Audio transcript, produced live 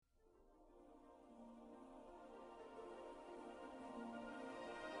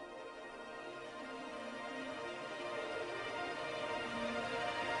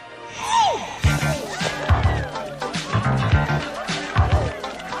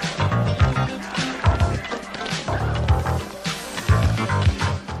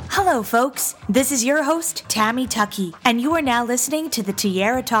Hello, folks. This is your host, Tammy Tuckey, and you are now listening to the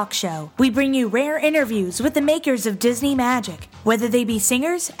Tierra Talk Show. We bring you rare interviews with the makers of Disney Magic. Whether they be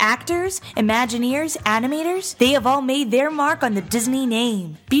singers, actors, Imagineers, animators, they have all made their mark on the Disney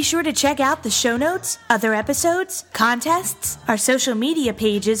name. Be sure to check out the show notes, other episodes, contests, our social media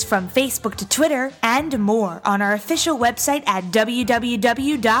pages from Facebook to Twitter, and more on our official website at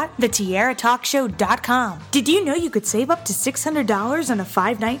www.thetierratalkshow.com. Did you know you could save up to $600 on a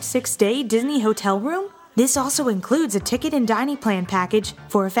 5-night, 6-day Disney hotel room? This also includes a ticket and dining plan package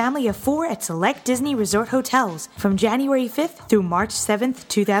for a family of 4 at select Disney Resort hotels from January 5th through March 7th,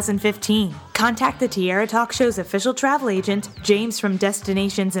 2015. Contact the Tierra Talk Show's official travel agent, James from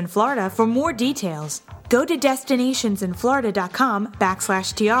Destinations in Florida, for more details. Go to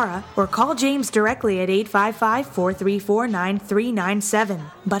destinationsinflorida.com/tiara or call James directly at 855-434-9397.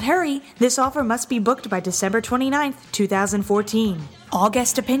 But hurry, this offer must be booked by December 29th, 2014. All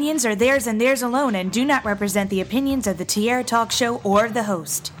guest opinions are theirs and theirs alone and do not represent the opinions of the Tierra Talk Show or the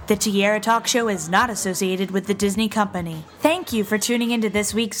host. The Tierra Talk Show is not associated with the Disney Company. Thank you for tuning into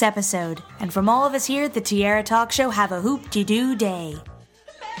this week's episode. And from all of us here at the Tierra Talk Show, have a hoop-de-doo day.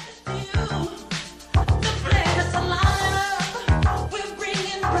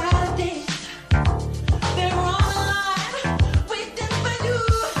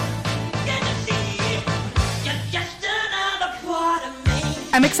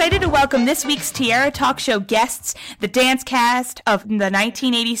 I'm excited to welcome this week's Tierra Talk Show guests, the dance cast of the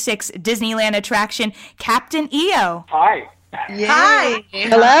 1986 Disneyland attraction, Captain EO. Hi. Yay. Hi.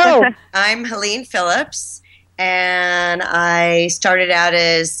 Hello. I'm Helene Phillips, and I started out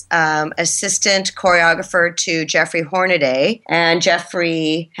as assistant choreographer to Jeffrey Hornaday. And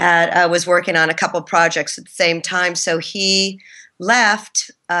Jeffrey was working on a couple projects at the same time, so he left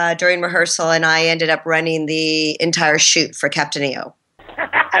during rehearsal, and I ended up running the entire shoot for Captain EO.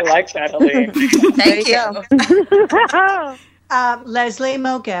 I like that, Helene. Thank you. Leslie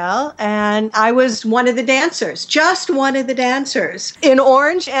Mogel, and I was one of the dancers, just one of the dancers, in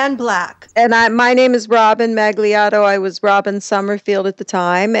orange and black. And my name is Robin Magliato. I was Robin Summerfield at the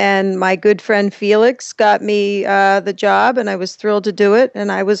time, and my good friend Felix got me the job, and I was thrilled to do it,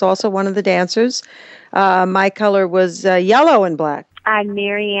 and I was also one of the dancers. My color was yellow and black. I'm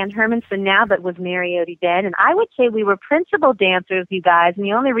Mary Ann Hermanson now, but was Mary Odie then. And I would say we were principal dancers, you guys. And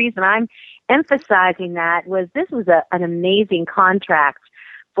the only reason I'm emphasizing that was this was an amazing contract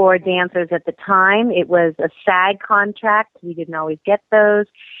for dancers at the time. It was a SAG contract. We didn't always get those.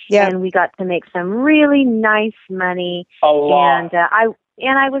 Yeah. And we got to make some really nice money. A lot.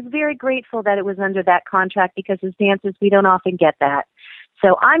 And I was very grateful that it was under that contract because as dancers, we don't often get that.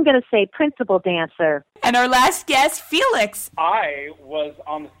 So I'm going to say principal dancer. And our last guest, Felix. I was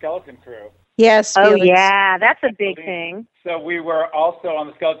on the Skeleton Crew. Yes, Oh, Felix. yeah, that's a big thing. So we were also on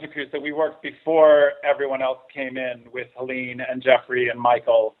the Skeleton Crew, so we worked before everyone else came in with Helene and Jeffrey and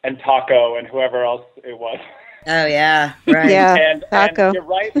Michael and Taco and whoever else it was. Oh, yeah, right. Yeah, And Taco. you're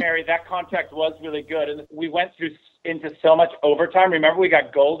right, Mary, that contract was really good. And we went into so much overtime. Remember, we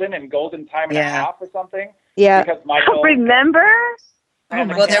got golden and golden time and a half or something? Yeah. Because Michael... Remember? And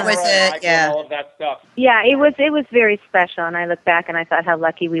Well, there was all of that stuff. Yeah, it was very special, and I look back and I thought how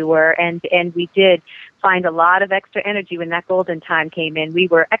lucky we were, and we did find a lot of extra energy when that golden time came in. We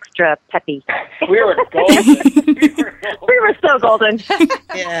were extra peppy. We were golden. We were so golden.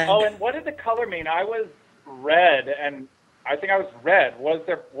 Yeah. Oh, and what did the color mean? I was red, and I think I was red. Was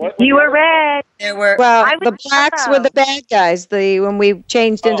there? What? You were red. There were. Well, I was the blacks yellow. were the bad guys. When we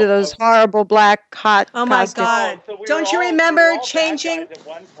changed into those horrible black hot Oh, my costumes. God. So we Don't were you all- we remember were all bad changing? guys at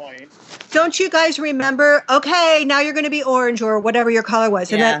one point. Don't you guys remember? Okay, now you're going to be orange or whatever your color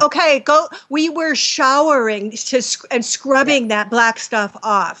was. And Yeah. then, okay, go. We were showering and scrubbing that black stuff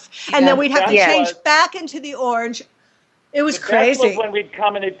off. And then we'd have to Yeah. change back into the orange. It was The best crazy. was when we'd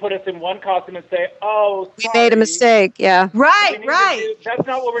come and they'd put us in one costume and say, "Oh, We made a mistake, yeah. We Right, need to right. that's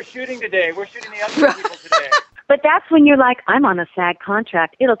not what we're shooting today. We're shooting the other people today." But that's when you're like, I'm on a SAG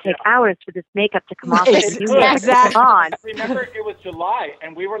contract. It'll take hours for this makeup to come off. Right. And you have to Exactly. come on. Remember, it was July,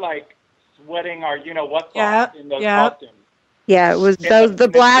 and we were like sweating our what's Yep, off in those yep. costumes. Yeah, it was the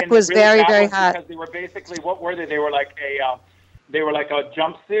black was really very, bad very ones hot. Because they were basically, what were they? They were like a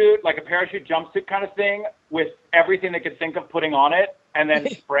jumpsuit, like a parachute jumpsuit kind of thing with everything they could think of putting on it and then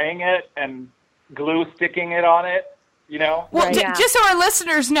spraying it and glue sticking it on it. you know? Well, Right. Yeah. just so our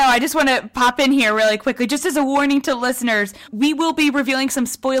listeners know, I just want to pop in here really quickly, just as a warning to listeners, we will be revealing some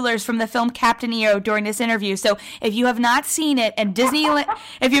spoilers from the film Captain EO during this interview. So if you have not seen it and Disneyland,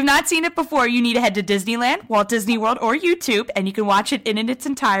 if you've not seen it before, you need to head to Disneyland, Walt Disney World, or YouTube, and you can watch it in its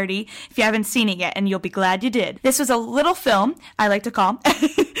entirety if you haven't seen it yet, and you'll be glad you did. This was a little film, I like to call,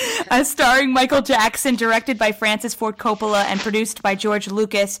 starring Michael Jackson, directed by Francis Ford Coppola, and produced by George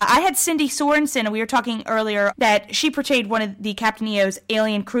Lucas. I had Cindy Sorensen, and we were talking earlier that she portrayed one of the Captain EO's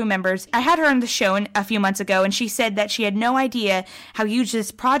alien crew members. I had her on the show a few months ago, and she said that she had no idea how huge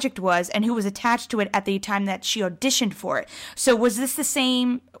this project was and who was attached to it at the time that she auditioned for it. So was this the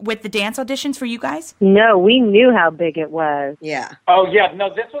same with the dance auditions for you guys? No, we knew how big it was. Yeah. Oh, yeah.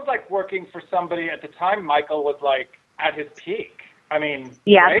 No, this was like working for somebody at the time. Michael was like at his peak. I mean,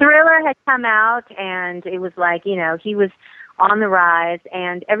 Yeah, right? Thriller had come out, and it was like, he was on the rise,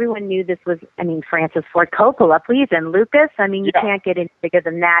 and everyone knew this was, Francis Ford Coppola, please, and Lucas. You Yeah. can't get any bigger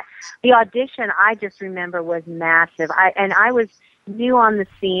than that. The audition, I just remember, was massive. I was new on the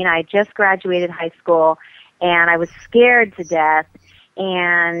scene. I just graduated high school, and I was scared to death.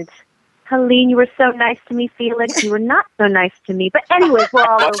 And Helene, you were so nice to me. Felix, you were not so nice to me. But anyways, we're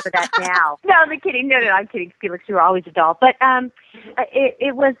all over that now. No, I'm kidding. No, I'm kidding. Felix, you were always a doll. But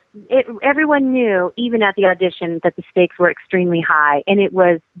everyone knew, even at the audition, that the stakes were extremely high. And it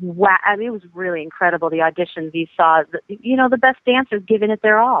was, wow, it was really incredible, the auditions you saw. The best dancers giving it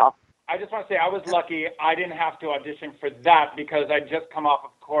their all. I just want to say I was lucky I didn't have to audition for that because I'd just come off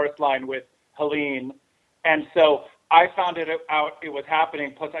of Chorus Line with Helene. And so I found out it was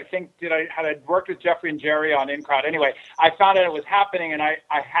happening. Plus, I think had I worked with Jeffrey and Jerry on In Crowd. Anyway, I found out it was happening, and I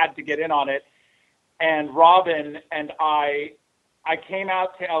had to get in on it. And Robin and I came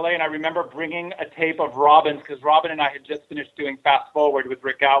out to LA, and I remember bringing a tape of Robin's because Robin and I had just finished doing Fast Forward with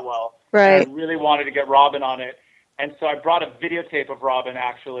Rick Outwell. Right. And I really wanted to get Robin on it, and so I brought a videotape of Robin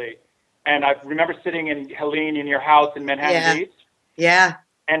actually. And I remember sitting in Helene in your house in Manhattan Beach. Yeah.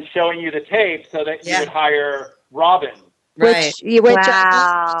 And showing you the tape so that you Yeah. would hire Robin. Right. Which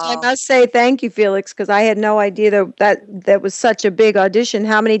Wow. I must say thank you, Felix, because I had no idea that was such a big audition.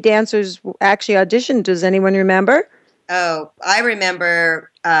 How many dancers actually auditioned? Does anyone remember? Oh, I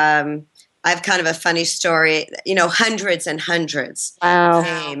remember. I have kind of a funny story. Hundreds and hundreds Wow.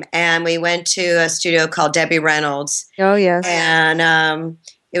 came, and we went to a studio called Debbie Reynolds, Oh, yes. and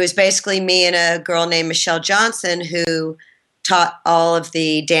it was basically me and a girl named Michelle Johnson who taught all of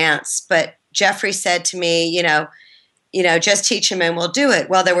the dance. But Jeffrey said to me, just teach him and we'll do it.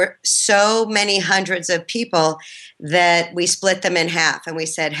 Well, there were so many hundreds of people that we split them in half. And we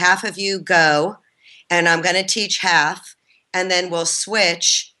said, half of you go, and I'm going to teach half, and then we'll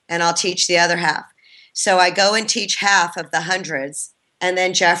switch, and I'll teach the other half. So I go and teach half of the hundreds. And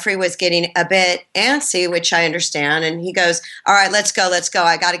then Jeffrey was getting a bit antsy, which I understand. And he goes, all right, let's go.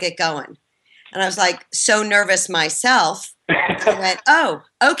 I got to get going. And I was like, so nervous myself. I went, oh,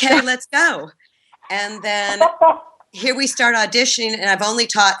 okay, let's go. And then here we start auditioning, and I've only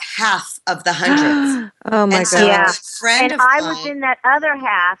taught half of the hundreds. Oh, my And God. so Yeah. a friend And of I mine, was in that other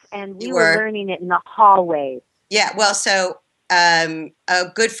half, and we You were were. learning it in the hallways. yeah, well, so a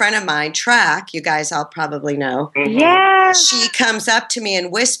good friend of mine, Track, you guys all probably know, Yes. she comes up to me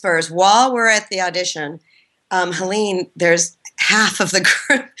and whispers while we're at the audition, Helene, there's half of the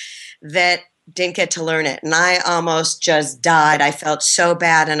group that didn't get to learn it. And I almost just died. I felt so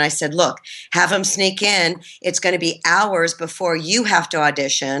bad. And I said, look, have them sneak in. It's going to be hours before you have to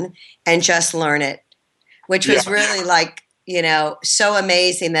audition and just learn it, which was really so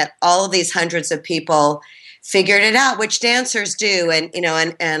amazing that all of these hundreds of people figured it out, which dancers do. And,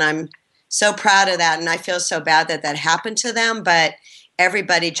 and I'm so proud of that. And I feel so bad that happened to them, but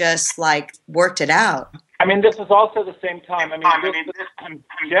everybody just worked it out. This was also the same time.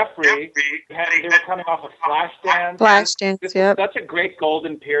 Jeffrey, they were coming off of Flashdance. Flashdance, This yep. was such a great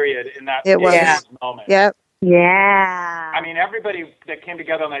golden period in that It was. moment. Yep. Yeah. Everybody that came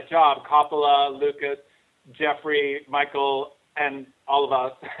together on that job, Coppola, Lucas, Jeffrey, Michael, and all of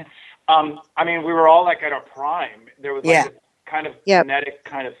us, we were all at our prime. There was this kind of genetic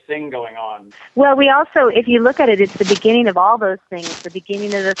kind of thing going on. Well, we also, if you look at it, it's the beginning of all those things. The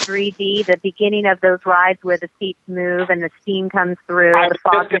beginning of the 3D, the beginning of those rides where the seats move and the steam comes through, the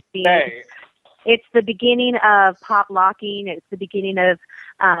fog machine. It's the beginning of pop locking. It's the beginning of,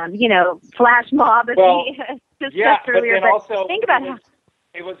 flash mob. Well, discussed earlier. But then also, think about how.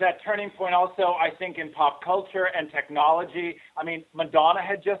 It was that turning point also, I think, in pop culture and technology. Madonna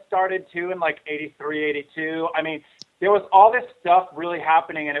had just started, too, in 83, 82. There was all this stuff really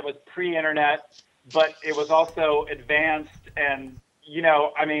happening, and it was pre-internet, but it was also advanced. And,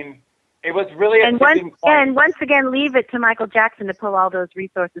 It was really a And tipping point. once again, leave it to Michael Jackson to pull all those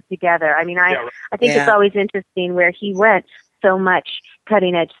resources together. I mean, I think Yeah. it's always interesting where he went so much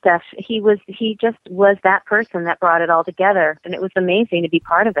cutting edge stuff. He just was that person that brought it all together, and it was amazing to be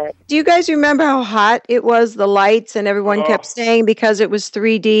part of it. Do you guys remember how hot it was, the lights, and everyone kept saying because it was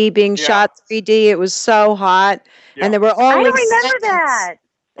 3D, being shot 3D, it was so hot, and there were I only don't remember seconds. that.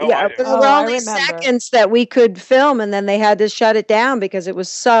 Yeah, but there were I only remember. seconds that we could film, and then they had to shut it down because it was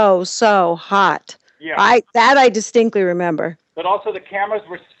so hot. Yeah. I distinctly remember. But also the cameras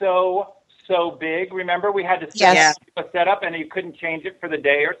were so big. Remember, we had to Yes. set a setup, and you couldn't change it for the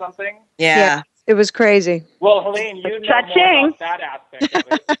day or something. Yeah. It was crazy. Well, Helene, you know more Cha-ching. about that aspect of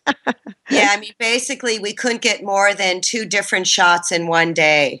it. Yeah, I mean, basically, we couldn't get more than 2 different shots in one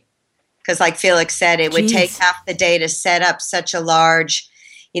day. Because, like Felix said, it would take Jeez. half the day to set up such a large,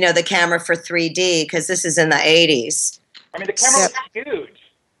 the camera for 3D, because this is in the 80s. I mean, the camera was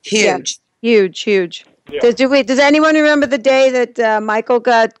huge. Huge. Huge. Yeah. Does anyone remember the day that Michael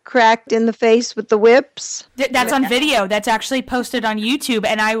got cracked in the face with the whips? That's on video. That's actually posted on YouTube.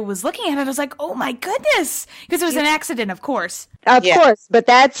 And I was looking at it. I was like, oh, my goodness. Because it was an accident, of course. Of course, but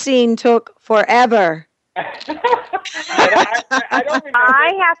that scene took forever. I don't remember.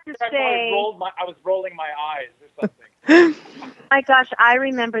 I have to I say, was rolling my eyes or something. my gosh, I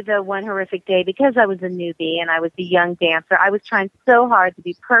remember the one horrific day because I was a newbie and I was a young dancer. I was trying so hard to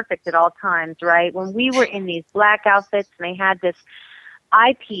be perfect at all times, right? When we were in these black outfits and they had this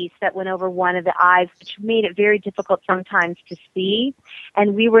eyepiece that went over one of the eyes, which made it very difficult sometimes to see.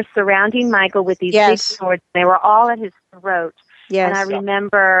 And we were surrounding Michael with these big swords. They were all at his throat. Yes. And I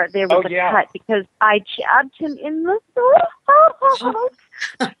remember there was a cut because I jabbed him in the throat.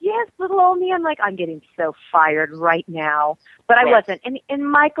 Yes, little old me. I'm like, I'm getting so fired right now. But I wasn't.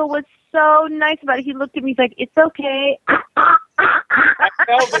 And Michael was so nice about it. He looked at me, he's like, it's okay. I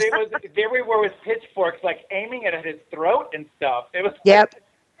know, but it was there we were with pitchforks, like aiming it at his throat and stuff. It was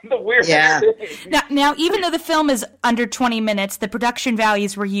the weirdest thing. Now, even though the film is under 20 minutes, the production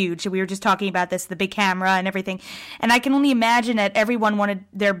values were huge. We were just talking about this, the big camera and everything. And I can only imagine that everyone wanted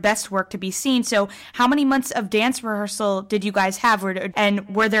their best work to be seen. So how many months of dance rehearsal did you guys have?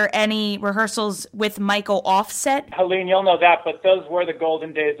 And were there any rehearsals with Michael offset? Helene, you'll know that, but those were the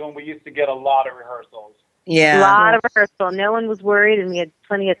golden days when we used to get a lot of rehearsals. Yeah. A lot of rehearsal. No one was worried, and we had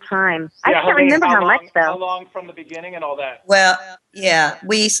plenty of time. I can't Helene, remember how much, though. How long from the beginning and all that? Well, yeah.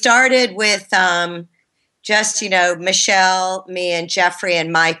 We started with just, Michelle, me, and Jeffrey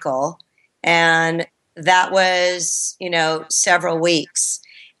and Michael. And that was, several weeks.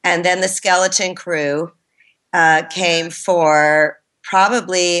 And then the skeleton crew came for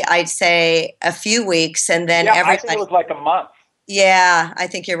probably, I'd say, a few weeks. And then everybody. I think it was like a month. Yeah, I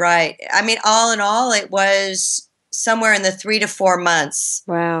think you're right. I mean, all in all, it was somewhere in the 3 to 4 months.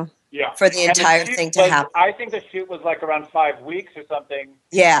 Wow. Yeah. For the entire thing to happen. I think the shoot was like around 5 weeks or something.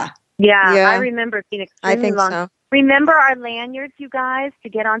 Yeah. Yeah, I remember it being extremely long. So. Remember our lanyards, you guys, to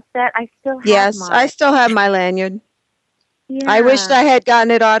get on set? I still have mine. I still have my lanyard. Yeah. I wished I had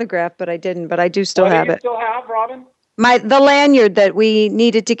gotten it autographed, but I didn't. But I do still have What do you it. still have, Robin? The lanyard that we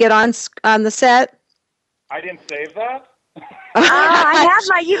needed to get on the set. I didn't save that. I have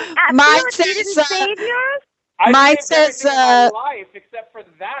my. Mine you says. didn't save yours? Mine saved says. everything in my life except for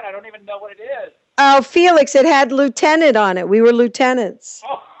that. I don't even know what it is. Oh, Felix, it had lieutenant on it. We were lieutenants.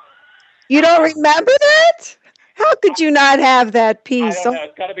 Oh. You don't remember that? How could you not have that piece? I don't know.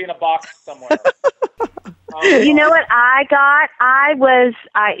 It's got to be in a box somewhere. You know what I got? I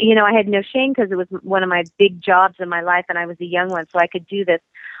had no shame because it was one of my big jobs in my life, and I was a young one, so I could do this.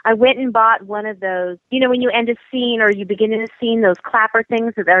 I went and bought one of those, when you end a scene or you begin in a scene, those clapper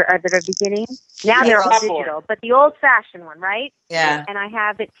things that are beginning. Now they're all digital, but the old-fashioned one, right? Yeah. And I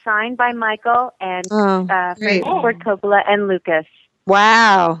have it signed by Michael and great. Ford Coppola and Lucas.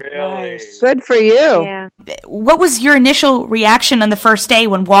 Wow. Really? Good for you. Yeah. What was your initial reaction on the first day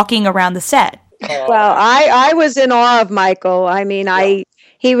when walking around the set? Well, I was in awe of Michael. I mean,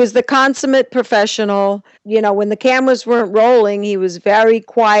 he was the consummate professional. When the cameras weren't rolling, he was very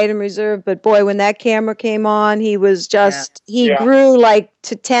quiet and reserved. But boy, when that camera came on, he was just, he grew like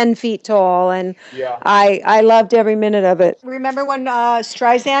to 10 feet tall. And I loved every minute of it. Remember when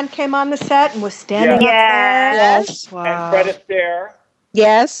Streisand came on the set and was standing up there? Yes. Wow. And Fred Astaire.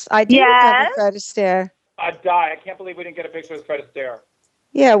 Yes, I did Yes. have a Fred Astaire. I'd die. I can't believe we didn't get a picture of Fred Astaire.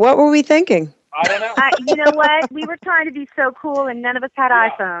 Yeah, what were we thinking? I don't know. You know what? We were trying to be so cool, and none of us had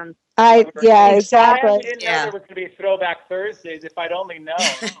iPhones. Exactly. I didn't know there was going to be Throwback Thursdays. If I'd only known.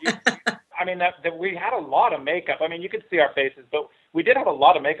 I mean, that we had a lot of makeup. I mean, you could see our faces, but we did have a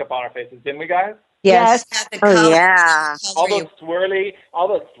lot of makeup on our faces, didn't we, guys? Yes. Oh, yeah. All those swirly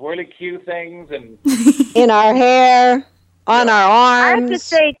Q things, and In our hair, on our I have arms. to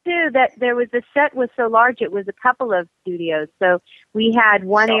say, too, that the set was so large, it was a couple of studios. So we had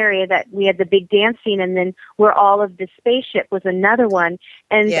one area that we had the big dance scene, and then where all of the spaceship was another one.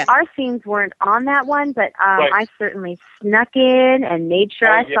 And our scenes weren't on that one, but I certainly snuck in and made sure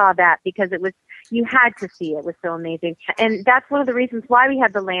I saw that, because it was, you had to see it. It was so amazing. And that's one of the reasons why we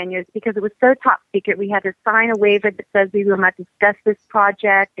had the lanyards, because it was so top secret. We had to sign a waiver that says we will not discuss this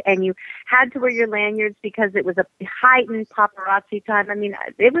project, and you had to wear your lanyards because it was a heightened paparazzi time. I mean,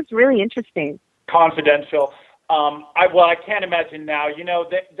 it was really interesting. confidential. I can't imagine now. You know,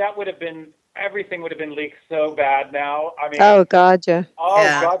 that would have been, everything would have been leaked so bad now. I mean, Oh, God, yeah. oh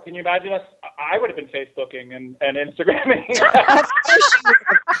God, can you imagine us? I would have been Facebooking and Instagramming.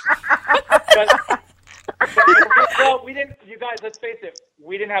 Well, we didn't. You guys, let's face it.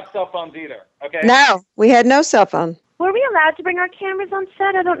 We didn't have cell phones either. Okay. No, we had no cell phone. Were we allowed to bring our cameras on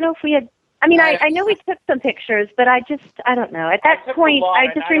set? I don't know if we had. I mean, I know we took some pictures, but I don't know. At that point, I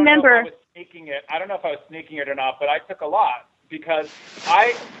just remember. I don't know if I was sneaking it or not, but I took a lot because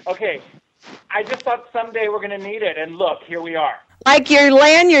I just thought someday we're going to need it, and look, here we are. Like your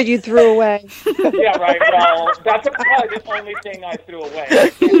lanyard you threw away. Yeah, right. Well, that's probably the only thing I threw away. I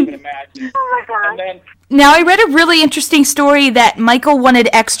can't even imagine. Oh, my God. And then, Now, I read a really interesting story that Michael wanted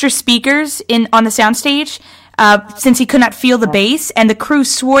extra speakers on the soundstage since he could not feel the bass, and the crew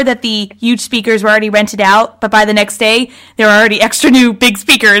swore that the huge speakers were already rented out, but by the next day, there were already extra new big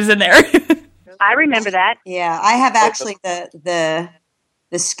speakers in there. I remember that. Yeah, I have actually the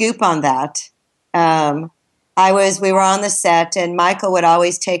scoop on that. We were on the set, and Michael would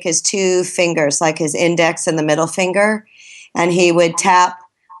always take his two fingers, like his index and the middle finger, and he would tap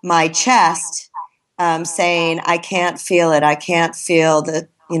my chest, saying, "I can't feel it. I can't feel the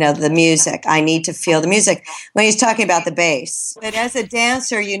music. I need to feel the music." When he's talking about the bass. But as a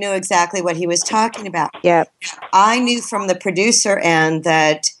dancer, you knew exactly what he was talking about. Yeah. I knew from the producer end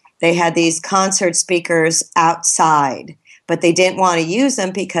that they had these concert speakers outside, but they didn't want to use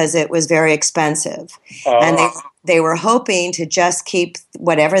them because it was very expensive. And they were hoping to just keep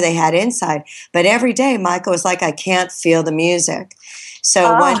whatever they had inside. But every day, Michael was like, "I can't feel the music."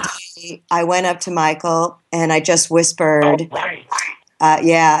 So one day, I went up to Michael and I just whispered,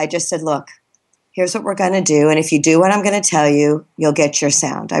 I just said, "Look, here's what we're going to do. And if you do what I'm going to tell you, you'll get your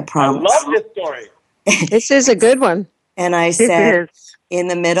sound. I promise." I love this story. This is a good one. And I said, in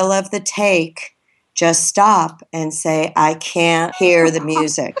the middle of the take, just stop and say, "I can't hear the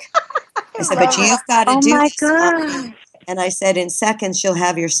music." I said, "But you've got to do this." God. And I said, "In seconds, you'll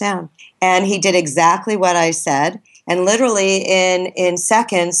have your sound." And he did exactly what I said. And literally in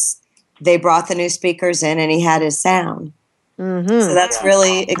seconds, they brought the new speakers in and he had his sound. Mm-hmm. So that's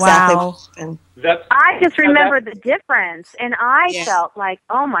really exactly what happened. I just remember the difference, and I felt like,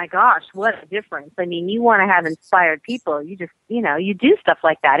 oh my gosh, what a difference! I mean, you want to have inspired people. You just, you do stuff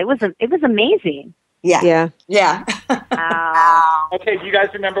like that. It was amazing. Yeah. Okay, do you guys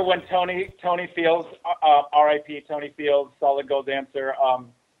remember when Tony Fields, R.I.P. Tony Fields, solid gold dancer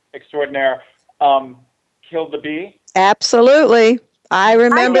extraordinaire, killed the bee? Absolutely. I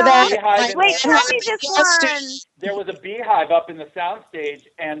remember that. Wait, tell me this one. There was a beehive up in the soundstage,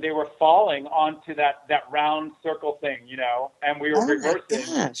 and they were falling onto that round circle thing, and we were reversing.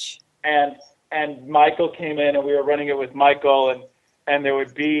 Gosh. And Michael came in, and we were running it with Michael, and there were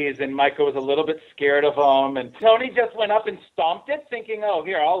bees, and Michael was a little bit scared of them, and Tony just went up and stomped it, thinking, "Oh,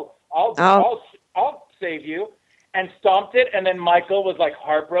 here, I'll save you," and stomped it, and then Michael was like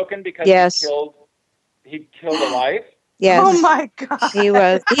heartbroken because he killed a life. Yes. Oh my God. He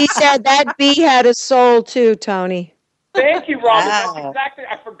was. He said that bee had a soul too, Tony. Thank you, Robin. Wow.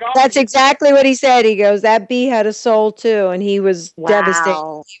 I forgot. That's exactly what he said. He goes, that bee had a soul too, and he was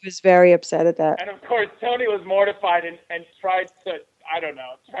devastated. He was very upset at that. And of course, Tony was mortified and tried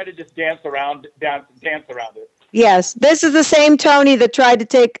to just dance around it. Yes, this is the same Tony that tried to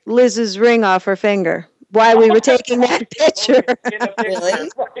take Liz's ring off her finger while we were taking that picture. Really?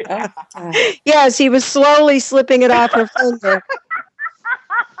 Yes, he was slowly slipping it off her finger.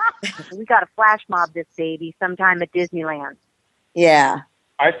 We got to flash mob this baby sometime at Disneyland. Yeah.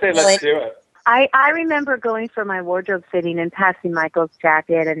 I say let's do it. I remember going for my wardrobe fitting and passing Michael's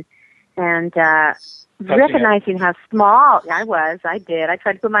jacket and recognizing how small I was. I did. I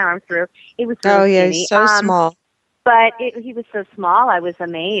tried to put my arm through. It was really skinny. He's so small. But he was so small, I was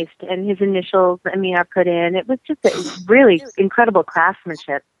amazed. And his initials, are put in. It was just a really incredible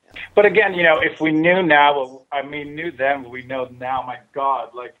craftsmanship. But again, if we knew now, knew then, what we know now, my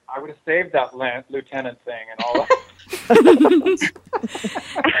God, like, I would have saved that lieutenant thing and all that.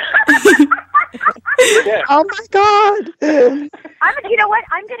 Yeah. Oh my God! You know what?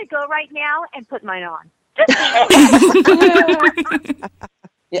 I'm going to go right now and put mine on.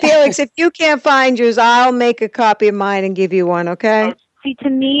 Felix, if you can't find yours, I'll make a copy of mine and give you one, okay? See, to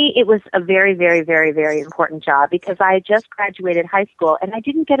me, it was a very, very, very, very important job because I had just graduated high school and I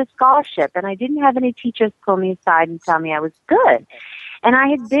didn't get a scholarship and I didn't have any teachers pull me aside and tell me I was good. And I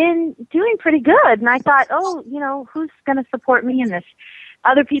had been doing pretty good. And I thought, who's going to support me in this?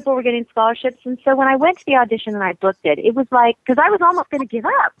 Other people were getting scholarships. And so when I went to the audition and I booked it was like, because I was almost going to give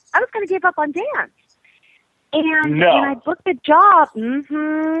up. I was going to give up on dance. And I booked the job.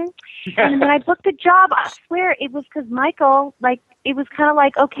 Mm-hmm. And when I booked the job, I swear it was because Michael, it was kind of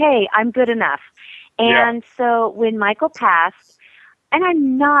like, okay, I'm good enough. And so when Michael passed, and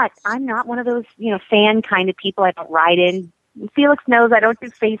I'm not one of those, fan kind of people. I don't write in. Felix knows I don't do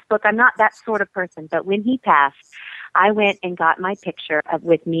Facebook. I'm not that sort of person. But when he passed, I went and got my picture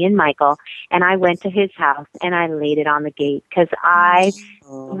with me and Michael, and I went to his house, and I laid it on the gate because I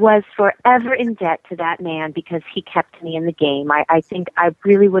was forever in debt to that man because he kept me in the game. I think I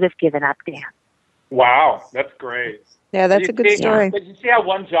really would have given up dance. Wow, that's great. Yeah, that's a good story. But you see how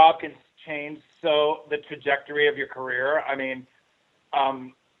one job can change the trajectory of your career? I mean,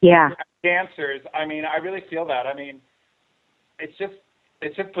 dancers, I really feel that. It's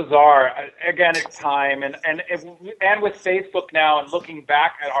just bizarre. Again, it's time, and with Facebook now, and looking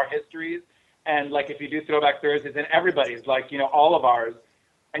back at our histories, and like if you do Throwback Thursdays, and everybody's all of ours,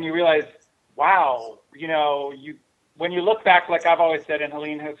 and you realize, wow, when you look back, like I've always said, and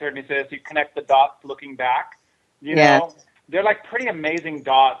Helene has heard me say this, you connect the dots looking back. You know, they're like pretty amazing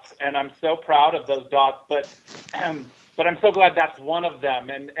dots, and I'm so proud of those dots. But I'm so glad that's one of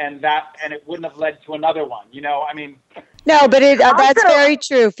them, and it wouldn't have led to another one. No, but that's very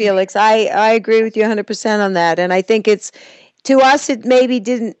true, Felix. I agree with you 100% on that, and I think to us it maybe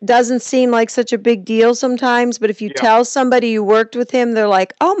doesn't seem like such a big deal sometimes. But if you tell somebody you worked with him, they're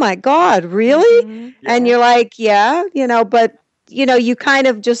like, "Oh my God, really?" Mm-hmm. Yeah. And you're like, "Yeah," but you kind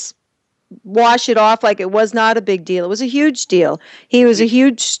of just wash it off like it was not a big deal. It was a huge deal. He was a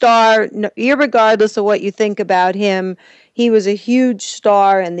huge star, irregardless of what you think about him. He was a huge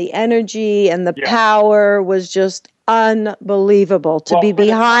star, and the energy and the power was just unbelievable to be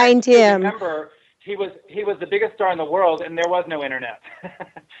behind him. Remember, he was the biggest star in the world, and there was no internet.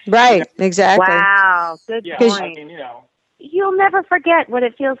 Right, exactly. Wow, good point. You'll never forget what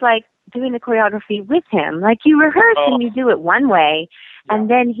it feels like doing the choreography with him. Like you rehearse and you do it one way, and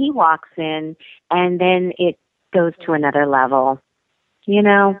then he walks in, and then it goes to another level.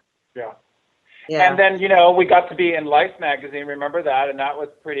 Yeah. Yeah. And then, we got to be in Life magazine. Remember that? And that was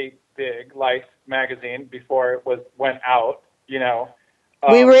pretty big, Life magazine, before it went out,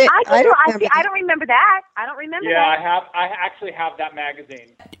 We were. I don't remember that. I don't remember that. Yeah, I actually have that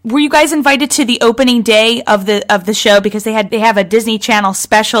magazine. Were you guys invited to the opening day of the show because they have a Disney Channel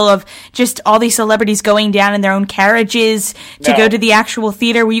special of just all these celebrities going down in their own carriages to go to the actual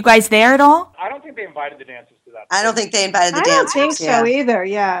theater? Were you guys there at all? I don't think they invited the dancers to that. I don't think they invited the dancers. I don't think so either.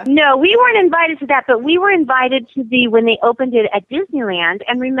 Yeah. No, we weren't invited to that, but we were invited to when they opened it at Disneyland.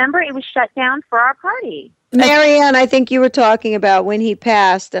 And remember, it was shut down for our party. Marianne, I think you were talking about when he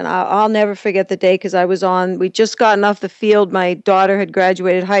passed, and I'll never forget the day because we'd just gotten off the field. My daughter had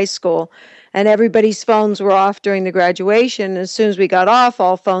graduated high school, and everybody's phones were off during the graduation. As soon as we got off,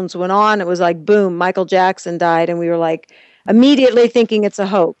 all phones went on. It was like, boom, Michael Jackson died, and we were like immediately thinking it's a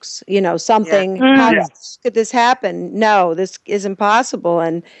hoax, something. Yeah. How could this happen? No, this is impossible.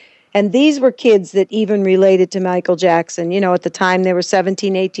 And these were kids that even related to Michael Jackson. At the time they were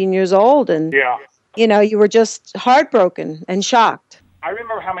 17, 18 years old, and you were just heartbroken and shocked. I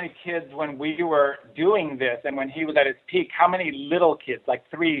remember how many kids, when we were doing this and when he was at his peak, how many little kids, like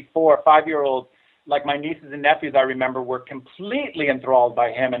 3, 4, 5-year-olds, like my nieces and nephews, I remember, were completely enthralled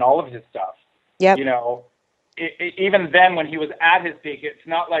by him and all of his stuff. Yep. Even then when he was at his peak, it's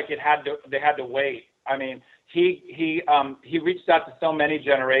not like they had to wait. I mean, he reached out to so many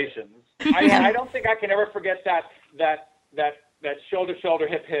generations. I don't think I can ever forget that shoulder, shoulder,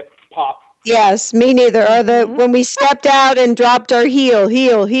 hip, hip, pop. Yes, me neither. Or when we stepped out and dropped our heel,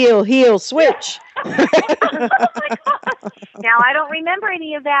 switch. Oh my God. Now, I don't remember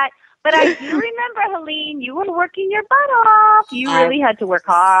any of that, but I do remember, Helene, you were working your butt off. You really had to work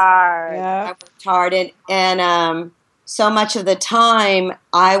hard. Yeah. I worked hard, and so much of the time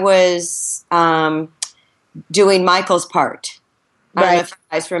I was doing Michael's part. I don't know if you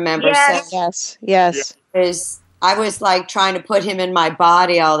guys remember. Yes. So yes. I was like trying to put him in my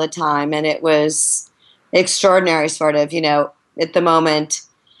body all the time, and it was extraordinary, sort of, at the moment,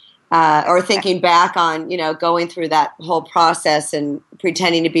 or thinking back on, going through that whole process and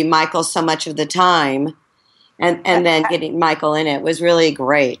pretending to be Michael so much of the time, and then getting Michael in it was really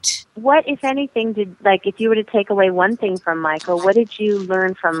great. What, if anything, if you were to take away one thing from Michael, what did you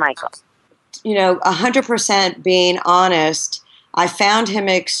learn from Michael? 100% being honest, I found him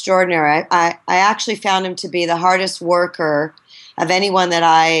extraordinary. I actually found him to be the hardest worker of anyone that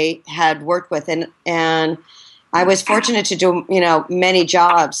I had worked with. And I was fortunate to do, many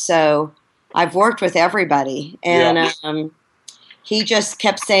jobs. So I've worked with everybody. And he just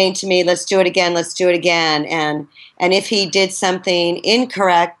kept saying to me, let's do it again, let's do it again. And if he did something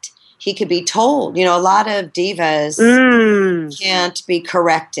incorrect, he could be told. A lot of divas can't be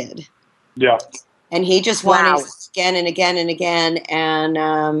corrected. Yeah. And he just wanted again and again and again. And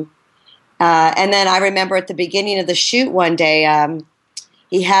then I remember at the beginning of the shoot one day,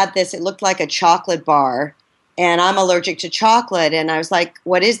 he had this, it looked like a chocolate bar. And I'm allergic to chocolate. And I was like,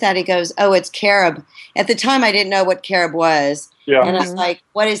 what is that? He goes, oh, it's carob. At the time, I didn't know what carob was. Yeah. And I was like,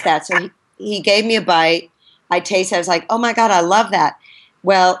 what is that? So he gave me a bite. I tasted it. I was like, oh, my God, I love that.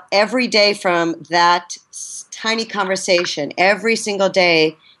 Well, every day from that tiny conversation, every single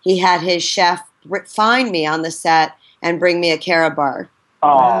day, he had his chef find me on the set and bring me a carob bar.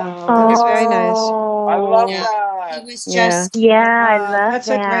 Oh, that's very nice. I love that. He was just I love that's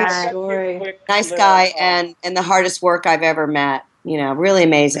that. a great story. Nice guy and the hardest work I've ever met. Really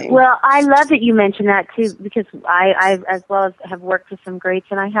amazing. Well, I love that you mentioned that too, because I as well as have worked with some greats,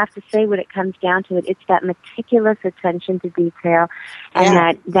 and I have to say, when it comes down to it, it's that meticulous attention to detail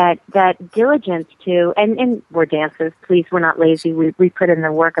and that diligence to. And we're dancers, please. We're not lazy. We put in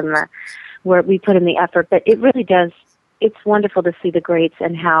the work and we put in the effort, but it really does. It's wonderful to see the greats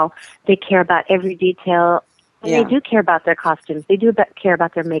and how they care about every detail. And they do care about their costumes. They do care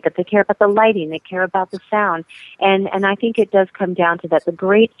about their makeup. They care about the lighting. They care about the sound. And I think it does come down to that. The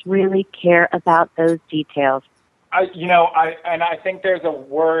greats really care about those details. I think there's a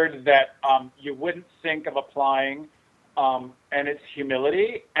word that you wouldn't think of applying, and it's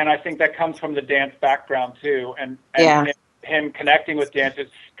humility. And I think that comes from the dance background too, and him connecting with dancers.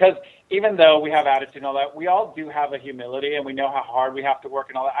 Because even though we have attitude and all that, we all do have a humility, and we know how hard we have to work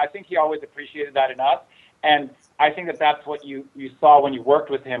and all that. I think he always appreciated that in us. And I think that's what you saw when you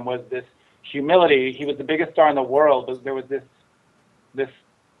worked with him, was this humility. He was the biggest star in the world, but there was this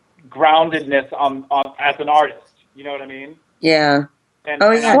groundedness on as an artist. You know what I mean? Yeah.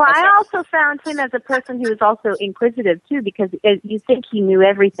 Well, I also found him as a person who was also inquisitive too, because you think he knew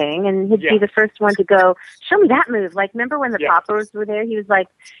everything, and he'd be the first one to go, "Show me that move." Like, remember when the Poppers were there? He was like,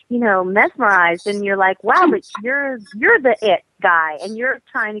 mesmerized, and you're like, "Wow, but you're the it guy, and you're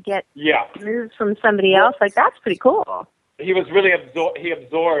trying to get moves from somebody else." Like, that's pretty cool. He was really he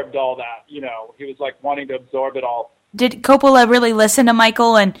absorbed all that. He was like wanting to absorb it all. Did Coppola really listen to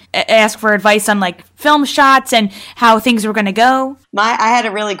Michael and ask for advice on like film shots and how things were going to go? I had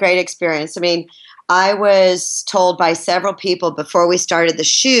a really great experience. I mean, I was told by several people before we started the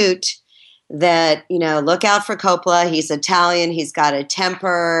shoot that, look out for Coppola. He's Italian. He's got a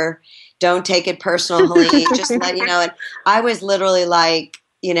temper. Don't take it personally. Just let you know. And I was literally like,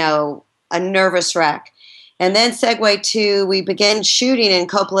 a nervous wreck. And then segue to, we began shooting and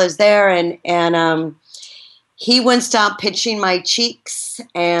Coppola's there and he wouldn't stop pinching my cheeks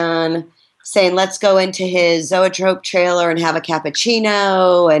and saying, let's go into his Zoetrope trailer and have a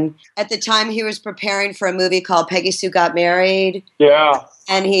cappuccino. And at the time, he was preparing for a movie called Peggy Sue Got Married. Yeah.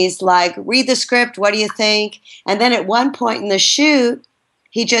 And he's like, read the script. What do you think? And then at one point in the shoot,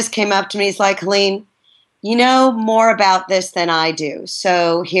 he just came up to me. He's like, Helene, you know more about this than I do.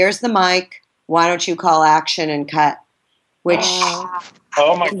 So here's the mic. Why don't you call action and cut? Which...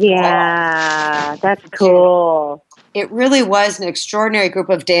 Oh my God. Yeah, that's cool. It really was an extraordinary group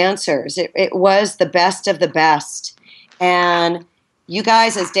of dancers. It was the best of the best. And you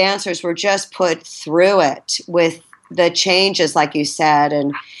guys as dancers were just put through it with the changes, like you said.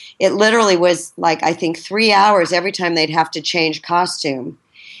 And it literally was like, I think 3 hours every time they'd have to change costume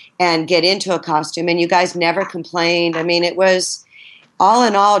and get into a costume. And you guys never complained. I mean, it was all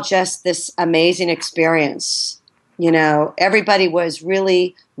in all just this amazing experience. Everybody was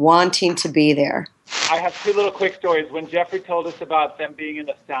really wanting to be there. I have two little quick stories. When Jeffrey told us about them being in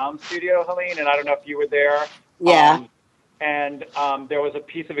the sound studio, Helene, and I don't know if you were there. Yeah. And there was a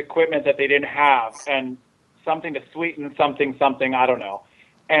piece of equipment that they didn't have, and something to sweeten something, I don't know.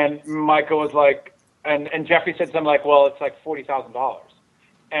 And Michael was like, and Jeffrey said something like, well, it's like $40,000.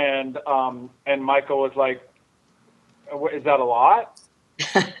 And Michael was like, is that a lot?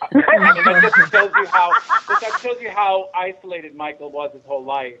 That just shows you how isolated Michael was his whole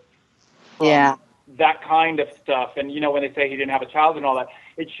life. Yeah. That kind of stuff. And, when they say he didn't have a child and all that,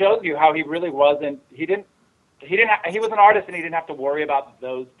 it shows you how he really wasn't, he was an artist and he didn't have to worry about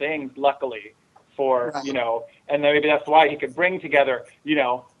those things, luckily, for, Right. And maybe that's why he could bring together,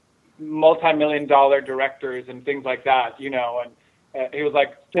 multi-million-dollar directors and things like that, and he was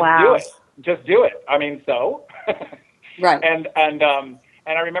like, just do it. I mean, so. Right. And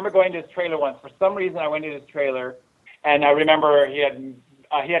I remember going to his trailer once. For some reason, I went to his trailer, and I remember he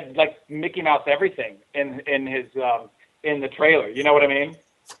had like Mickey Mouse everything in his in the trailer. You know what I mean?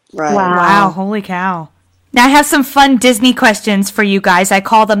 Right. Wow, holy cow. Now I have some fun Disney questions for you guys. I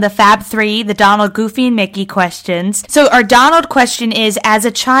call them the Fab 3, the Donald, Goofy, and Mickey questions. So our Donald question is, as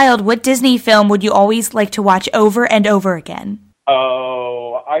a child, what Disney film would you always like to watch over and over again?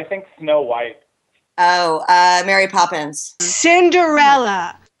 Oh, I think Snow White. Oh, Mary Poppins.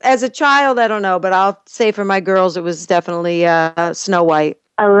 Cinderella. As a child, I don't know, but I'll say for my girls, it was definitely Snow White.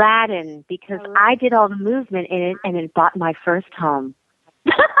 Aladdin, because I did all the movement in it and it bought my first home.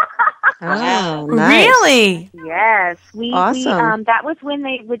 Oh, nice. Really? Yes. Awesome. That was when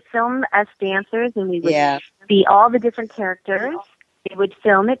they would film us dancers and we would Yeah. be all the different characters. They would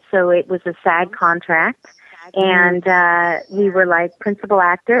film it, so it was a SAG contract. And we were like principal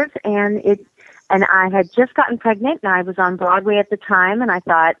actors, and I had just gotten pregnant, and I was on Broadway at the time, and I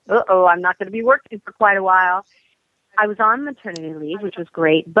thought, I'm not going to be working for quite a while. I was on maternity leave, which was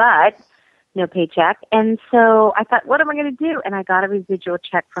great, but no paycheck. And so I thought, what am I going to do? And I got a residual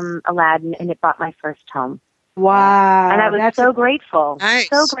check from Aladdin, and it bought my first home. Wow. And I was so grateful. Nice.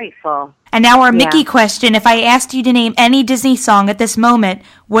 So grateful. And now our Mickey question. If I asked you to name any Disney song at this moment,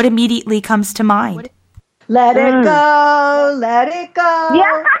 what immediately comes to mind? Let it go, let it go.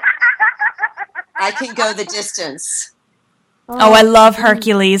 Yeah. I can go the distance. Oh, I love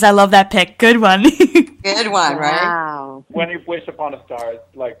Hercules. I love that pick. Good one. Good one, right? Wow. When you wish upon a star,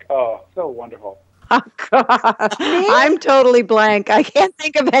 it's like, oh, so wonderful. Oh, God. I'm totally blank. I can't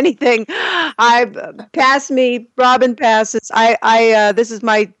think of anything. Robin passes. This is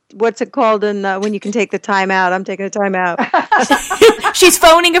my, what's it called when you can take the time out? I'm taking a time out. She's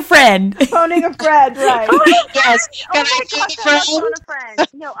phoning a friend. Phoning a friend, right. Yes. Can I phone a friend?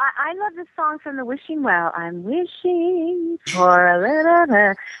 No, I love the song from the Wishing Well. I'm wishing for a little,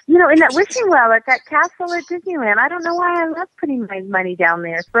 in that Wishing Well at that castle at Disneyland. I don't know why I love putting my money down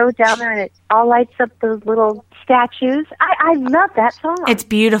there. Throw it down there and it all lights up those little statues. I love that song. It's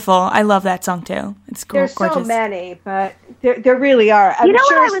beautiful. I love that song too. It's cool. There's gorgeous. so many, but there really are. You know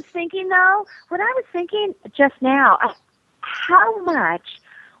what I was thinking, though? What I was thinking just now, how much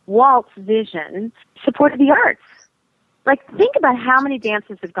Walt's vision supported the arts. Like, think about how many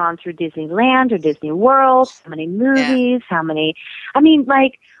dancers have gone through Disneyland or Disney World, how many movies, artists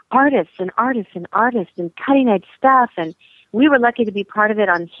and cutting-edge stuff. And we were lucky to be part of it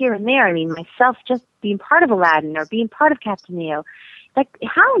on here and there. I mean, myself just being part of Aladdin or being part of Captain EO. Like,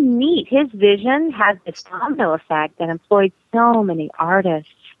 how neat. His vision has this domino effect that employed so many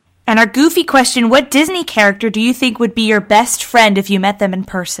artists. And our Goofy question, what Disney character do you think would be your best friend if you met them in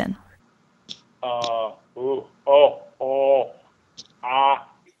person? I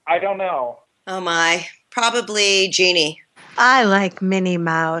don't know. Oh, my. Probably Genie. I like Minnie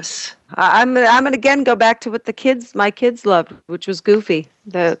Mouse. I'm gonna again go back to what my kids loved, which was Goofy.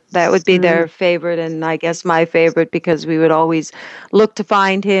 That would be their favorite, and I guess my favorite, because we would always look to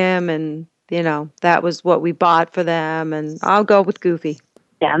find him, and that was what we bought for them. And I'll go with Goofy.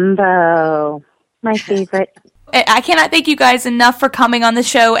 Dumbo, my favorite. I cannot thank you guys enough for coming on the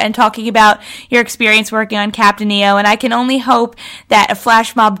show and talking about your experience working on Captain EO, and I can only hope that a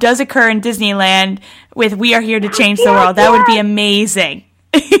flash mob does occur in Disneyland with We Are Here to Change the World. That would be amazing.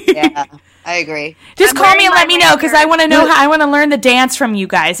 Yeah, I agree. Just call me and let me know, because I want to know I want to learn the dance from you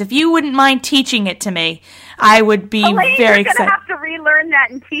guys. If you wouldn't mind teaching it to me, I would be Elaine, very you're excited. You're going to have to relearn that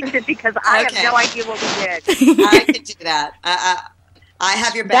and teach it, because I have no idea what we did. I could do that. I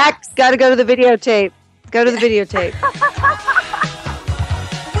have your back. That's got to go to the videotape. Go to the videotape.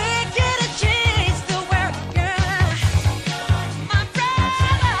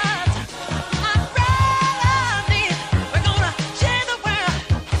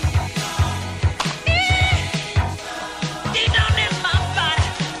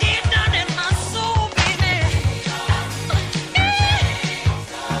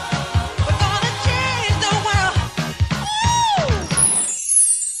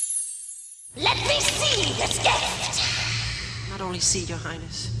 Not only see, Your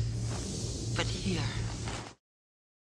Highness, but hear.